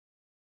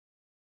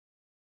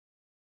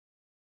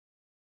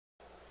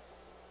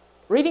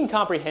Reading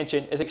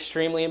comprehension is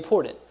extremely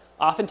important.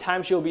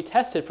 Oftentimes you will be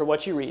tested for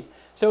what you read,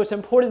 so it's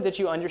important that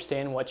you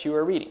understand what you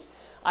are reading.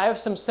 I have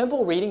some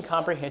simple reading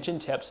comprehension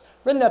tips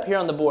written up here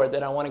on the board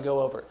that I want to go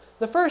over.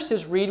 The first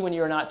is read when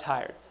you are not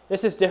tired.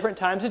 This is different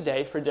times of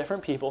day for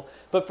different people,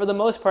 but for the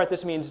most part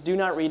this means do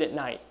not read at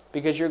night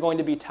because you're going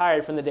to be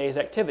tired from the day's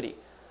activity.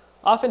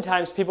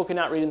 Oftentimes people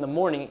cannot read in the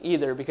morning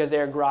either because they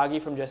are groggy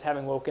from just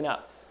having woken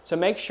up. So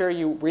make sure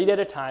you read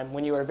at a time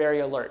when you are very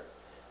alert.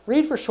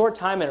 Read for short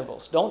time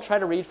intervals. Don't try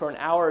to read for an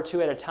hour or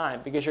two at a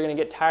time because you're going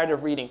to get tired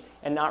of reading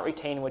and not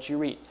retain what you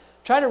read.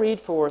 Try to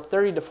read for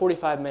 30 to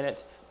 45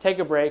 minutes, take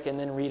a break, and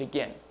then read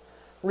again.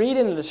 Read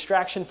in a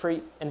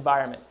distraction-free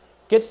environment.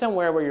 Get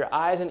somewhere where your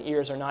eyes and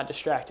ears are not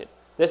distracted.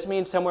 This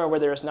means somewhere where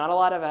there is not a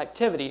lot of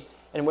activity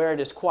and where it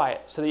is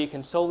quiet so that you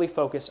can solely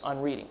focus on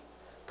reading.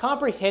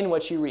 Comprehend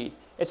what you read.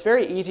 It's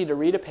very easy to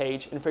read a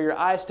page and for your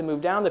eyes to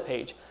move down the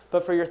page,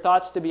 but for your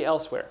thoughts to be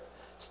elsewhere.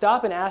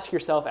 Stop and ask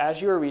yourself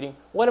as you are reading,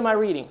 what am I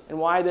reading and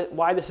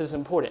why this is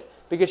important?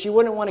 Because you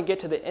wouldn't want to get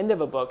to the end of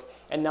a book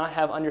and not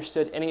have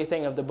understood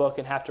anything of the book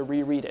and have to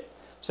reread it.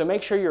 So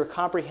make sure you're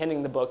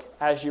comprehending the book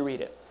as you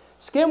read it.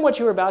 Skim what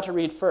you are about to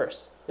read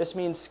first. This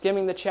means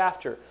skimming the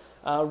chapter,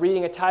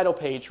 reading a title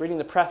page, reading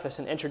the preface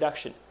and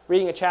introduction,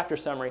 reading a chapter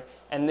summary,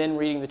 and then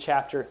reading the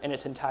chapter in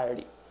its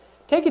entirety.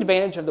 Take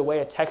advantage of the way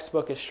a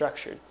textbook is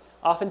structured.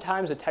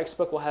 Oftentimes a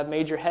textbook will have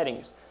major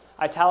headings,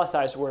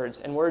 italicized words,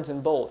 and words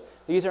in bold.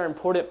 These are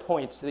important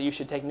points that you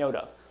should take note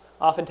of.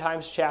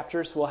 Oftentimes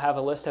chapters will have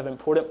a list of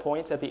important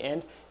points at the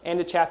end and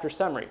a chapter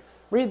summary.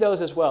 Read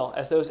those as well,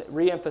 as those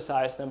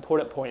re-emphasize the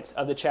important points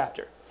of the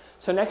chapter.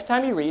 So next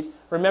time you read,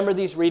 remember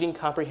these reading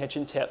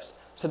comprehension tips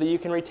so that you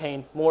can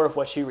retain more of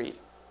what you read.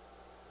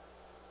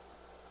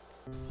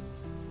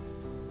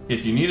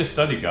 If you need a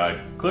study guide,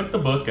 click the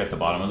book at the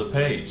bottom of the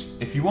page.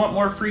 If you want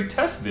more free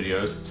test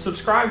videos,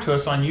 subscribe to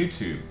us on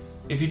YouTube.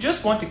 If you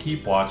just want to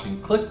keep watching,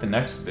 click the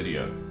next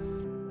video.